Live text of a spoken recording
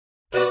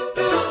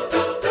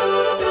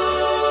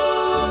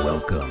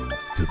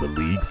the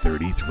League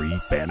 33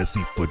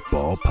 Fantasy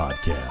Football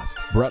Podcast.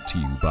 Brought to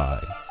you by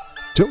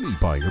Tony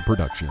Byer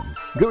Productions.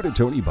 Go to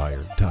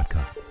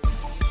TonyByer.com.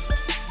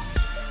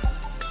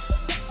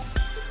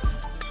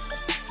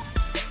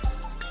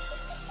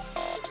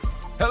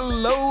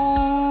 Hello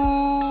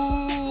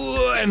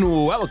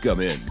and welcome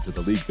in to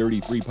the League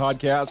 33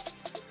 Podcast.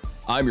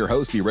 I'm your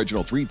host, the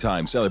original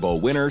three-time Sally Bowl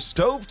winner,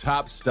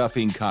 stovetop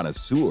stuffing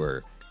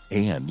connoisseur,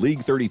 and League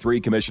 33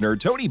 Commissioner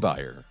Tony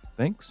Byer.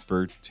 Thanks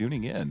for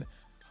tuning in.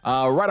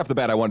 Right off the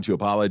bat, I wanted to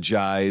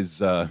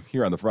apologize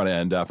here on the front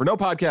end for no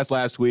podcast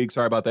last week.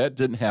 Sorry about that.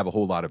 Didn't have a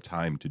whole lot of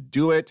time to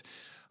do it.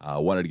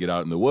 Wanted to get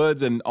out in the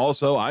woods, and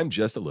also I'm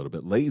just a little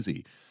bit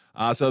lazy.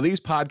 So these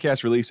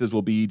podcast releases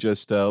will be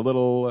just a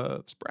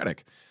little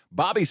sporadic.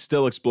 Bobby's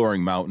still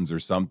exploring mountains or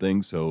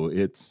something, so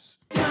it's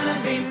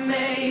gonna be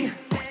me.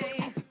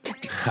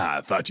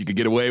 I thought you could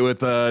get away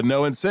with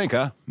no in sync,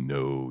 huh?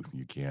 No,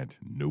 you can't.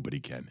 Nobody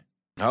can.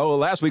 Oh,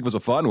 last week was a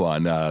fun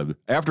one.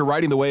 After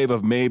riding the wave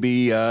of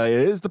maybe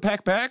is the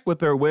Pack back with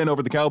their win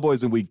over the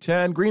Cowboys in Week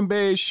 10, Green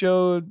Bay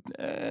showed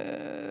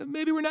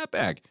maybe we're not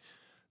back.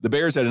 The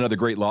Bears had another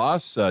great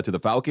loss to the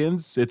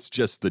Falcons. It's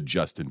just the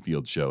Justin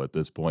Fields show at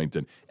this point.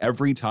 And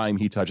every time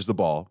he touches the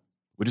ball,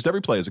 which is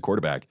every play as a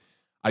quarterback,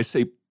 I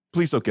say,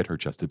 please don't get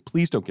hurt, Justin.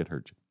 Please don't get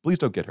hurt. Please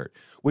don't get hurt.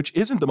 Which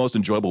isn't the most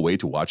enjoyable way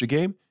to watch a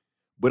game.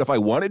 But if I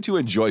wanted to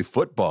enjoy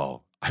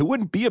football, I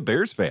wouldn't be a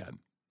Bears fan.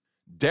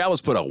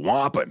 Dallas put a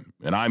whopping,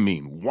 and I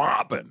mean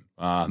whopping,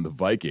 on the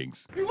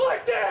Vikings. You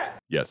like that?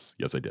 Yes,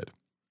 I did.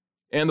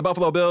 And the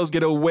Buffalo Bills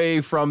get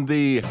away from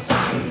the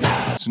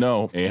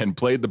snow and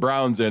played the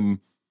Browns in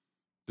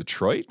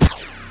Detroit?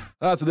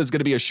 So this is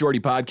going to be a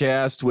shorty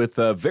podcast with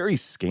very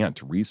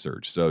scant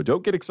research, so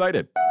don't get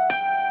excited.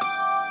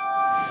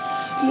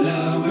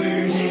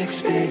 Lowered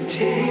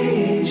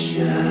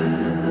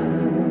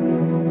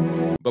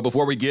expectations. But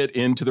before we get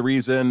into the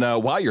reason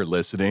why you're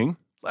listening,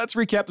 let's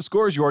recap the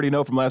scores you already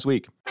know from last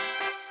week.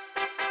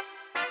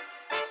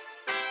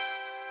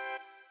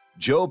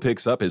 Joe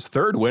picks up his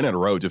third win in a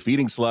row,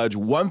 defeating Sludge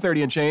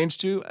 130 and change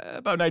to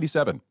about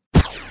 97.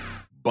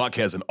 Buck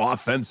has an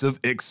offensive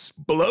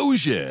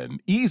explosion,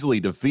 easily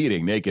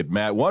defeating Naked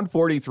Matt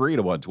 143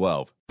 to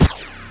 112.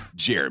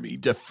 Jeremy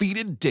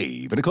defeated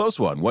Dave in a close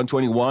one,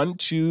 121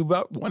 to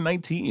about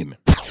 119.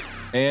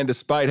 And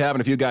despite having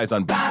a few guys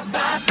on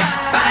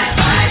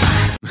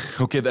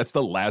okay, that's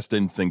the last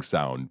in sync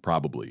sound,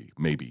 probably,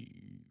 maybe,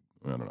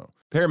 I don't know.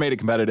 Pear made it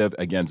competitive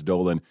against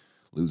Dolan,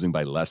 losing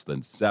by less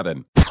than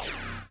 7.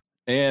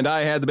 And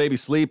I had the baby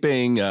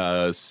sleeping,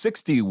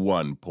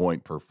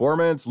 61-point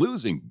performance,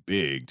 losing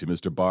big to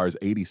Mr. Barr's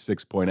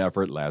 86-point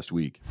effort last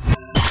week.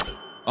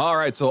 All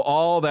right, so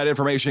all that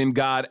information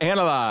got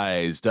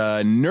analyzed,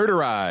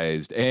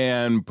 nerderized,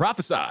 and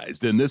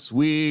prophesized in this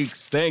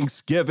week's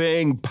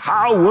Thanksgiving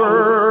Power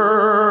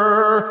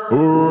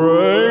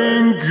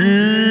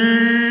Rankings.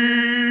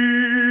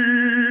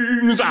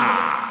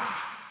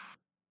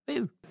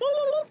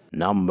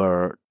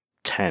 Number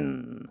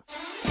 10.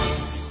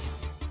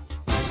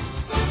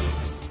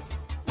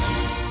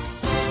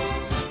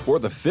 For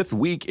the 5th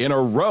week in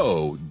a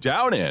row,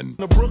 down in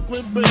The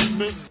Brooklyn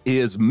basement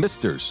is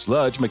Mr.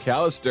 Sludge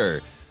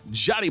McAllister.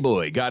 Johnny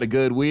Boy got a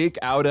good week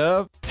out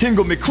of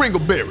Hingle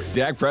McCringleberry.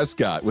 Dak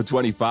Prescott with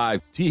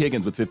 25, T.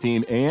 Higgins with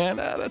 15, and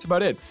that's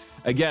about it.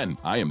 Again,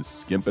 I am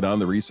skimping on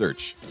the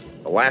research.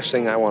 The last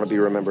thing I want to be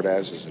remembered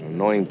as is an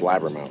annoying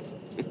blabbermouth.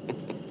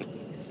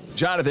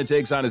 Jonathan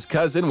takes on his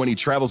cousin when he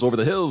travels over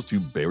the hills to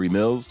Berry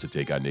Mills to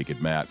take on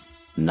Naked Matt.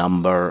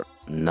 Number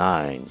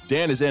 9.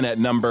 Dan is in at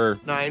number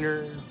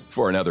Niner.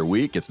 for another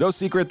week. It's no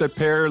secret that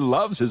Pear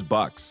loves his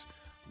Bucks.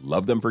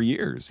 Loved them for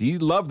years. He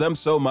loved them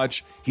so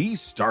much, he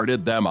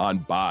started them on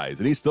buys,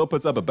 and he still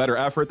puts up a better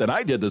effort than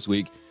I did this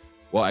week.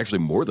 Well, actually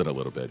more than a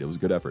little bit. It was a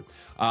good effort.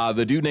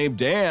 The dude named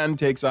Dan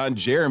takes on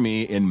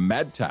Jeremy in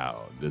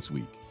Madtown this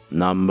week.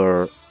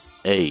 Number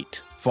 8.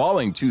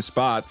 Falling 2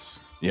 spots.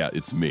 Yeah,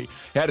 it's me.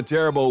 Had a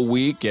terrible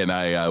week, and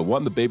I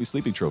won the baby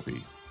sleeping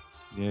trophy.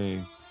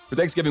 Yay. For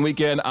Thanksgiving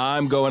weekend,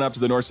 I'm going up to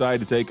the north side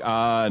to take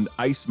on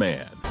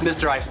Iceman. It's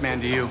Mr. Iceman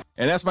to you.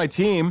 And that's my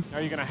team. Are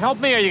you going to help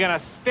me, or are you going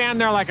to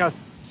stand there like a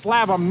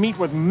slab of meat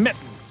with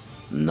mittens?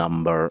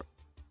 Number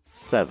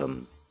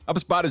 7. Up a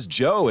spot is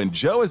Joe, and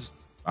Joe is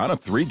on a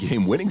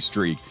 3-game winning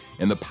streak,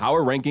 and the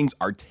power rankings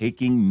are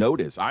taking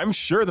notice. I'm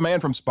sure the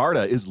man from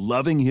Sparta is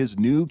loving his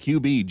new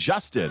QB,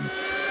 Justin.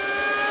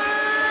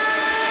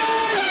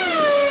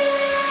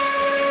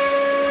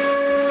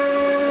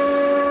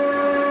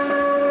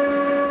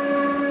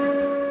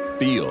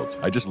 Fields.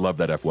 I just love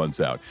that F1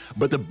 sound.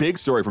 But the big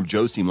story from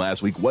Joe's team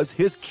last week was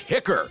his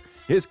kicker.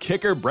 His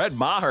kicker, Brett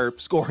Maher,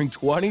 scoring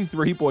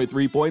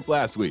 23.3 points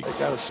last week. They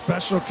got a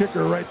special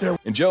kicker right there.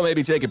 And Joe may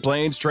be taking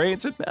planes,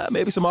 trains, and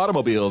maybe some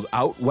automobiles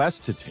out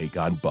west to take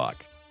on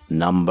Buck.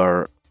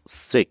 Number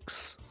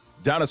 6.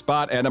 Down a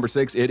spot at number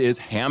 6, it is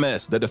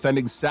Hammis. The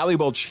defending Sally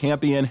Bowl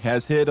champion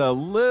has hit a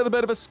little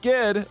bit of a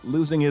skid,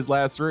 losing his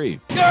last 3.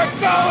 You're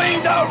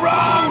going the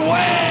wrong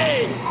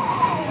way!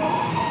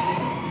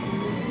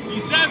 He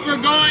says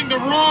we're going the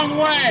wrong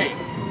way.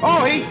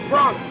 Oh, he's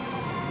drunk.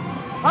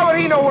 How would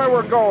he know where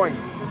we're going?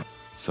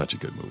 Such a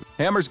good movie.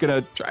 Hammer's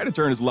going to try to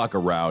turn his luck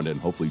around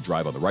and hopefully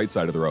drive on the right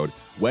side of the road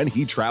when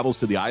he travels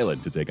to the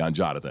island to take on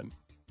Jonathan.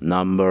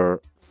 Number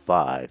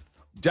 5.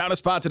 Down a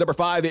spot to number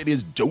 5, it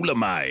is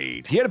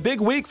Dolomite. He had a big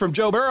week from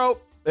Joe Burrow,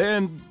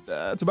 and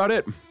that's about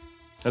it.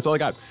 That's all I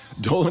got.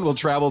 Dolan will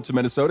travel to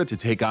Minnesota to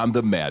take on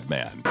the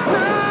Madman.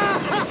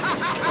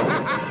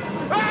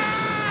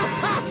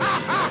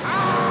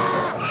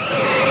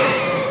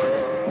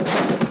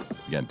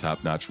 Again,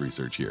 top-notch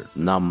research here.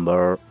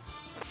 Number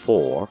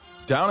 4.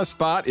 Down a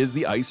spot is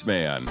the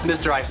Iceman.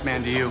 Mr.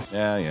 Iceman to you.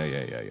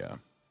 Yeah.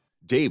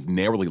 Dave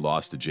narrowly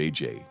lost to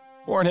JJ.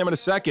 More on him in a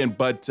second,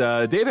 but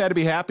Dave had to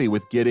be happy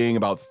with getting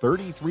about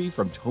 33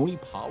 from Tony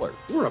Pollard.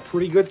 We're a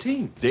pretty good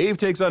team. Dave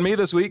takes on me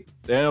this week,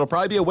 and it'll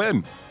probably be a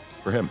win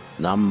for him.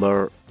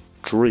 Number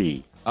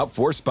 3. Up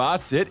 4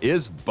 spots, it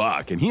is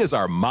Buck, and he is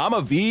our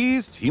Mama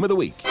V's Team of the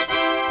Week.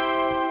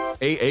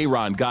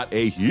 Aaron got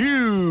a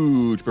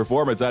huge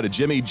performance out of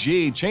Jimmy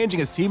G, changing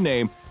his team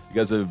name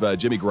because of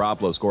Jimmy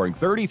Garoppolo scoring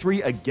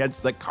 33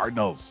 against the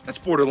Cardinals. That's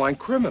borderline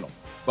criminal.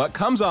 But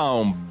comes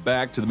on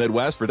back to the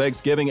Midwest for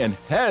Thanksgiving and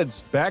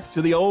heads back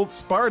to the old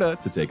Sparta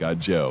to take on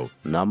Joe.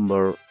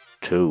 Number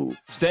 2.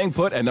 Staying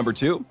put at number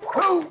 2.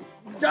 Who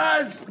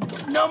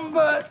does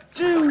number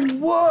 2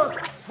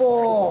 work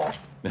for?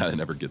 That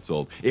never gets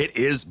old. It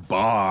is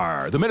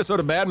Barr. The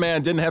Minnesota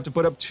Madman didn't have to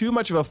put up too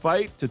much of a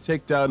fight to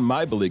take down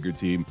my beleaguered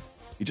team.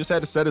 He just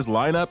had to set his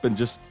lineup and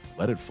just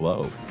let it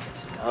flow.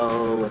 Just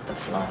go with the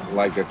flow.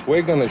 Like a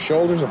twig on the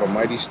shoulders of a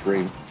mighty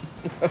stream.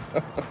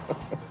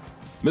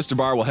 Mr.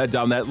 Barr will head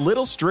down that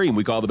little stream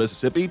we call the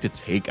Mississippi to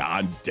take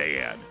on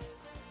Dan.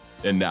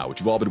 And now, what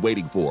you've all been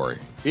waiting for,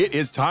 it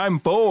is time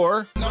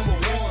for...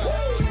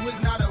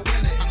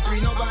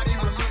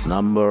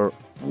 Number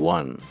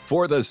 1.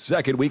 For the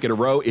second week in a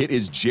row, it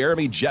is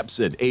Jeremy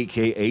Jepson,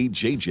 a.k.a.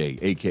 JJ,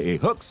 a.k.a.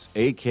 Hooks,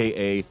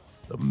 a.k.a.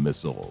 The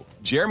Missile.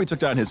 Jeremy took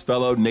down his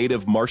fellow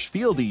native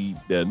Marshfieldy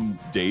and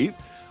Dave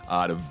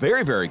in a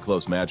very, very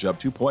close matchup.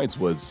 2 points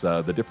was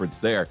the difference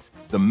there.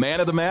 The man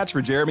of the match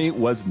for Jeremy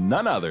was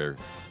none other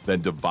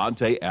than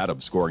Devontae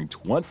Adams, scoring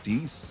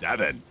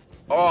 27.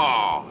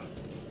 Oh,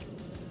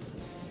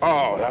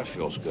 that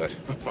feels good.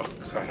 Oh,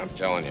 God, I'm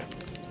telling you.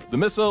 The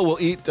Missile will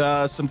eat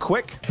some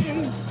quick.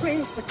 Beans,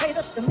 greens,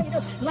 potatoes,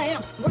 tomatoes,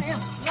 lamb,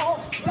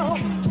 dog,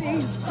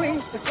 beans,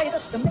 greens,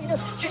 potatoes,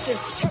 tomatoes, chicken,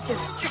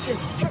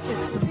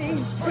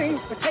 beans,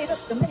 greens,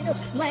 potatoes, tomatoes,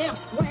 lamb,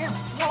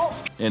 dog.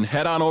 And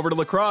head on over to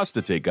La Crosse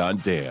to take on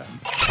Dan.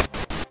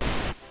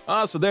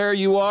 So there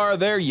you are.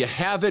 There you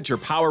have it. Your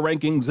power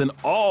rankings in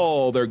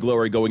all their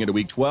glory going into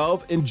Week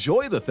 12.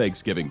 Enjoy the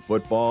Thanksgiving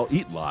football.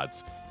 Eat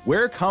lots.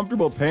 Wear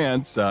comfortable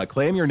pants.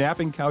 Claim your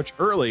napping couch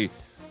early.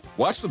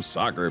 Watch some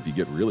soccer if you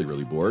get really,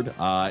 really bored.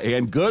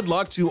 And good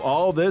luck to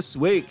all this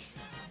week.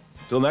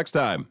 Until next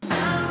time.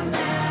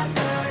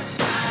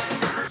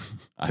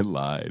 I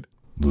lied.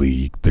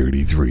 League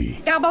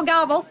 33. Gobble,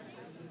 gobble.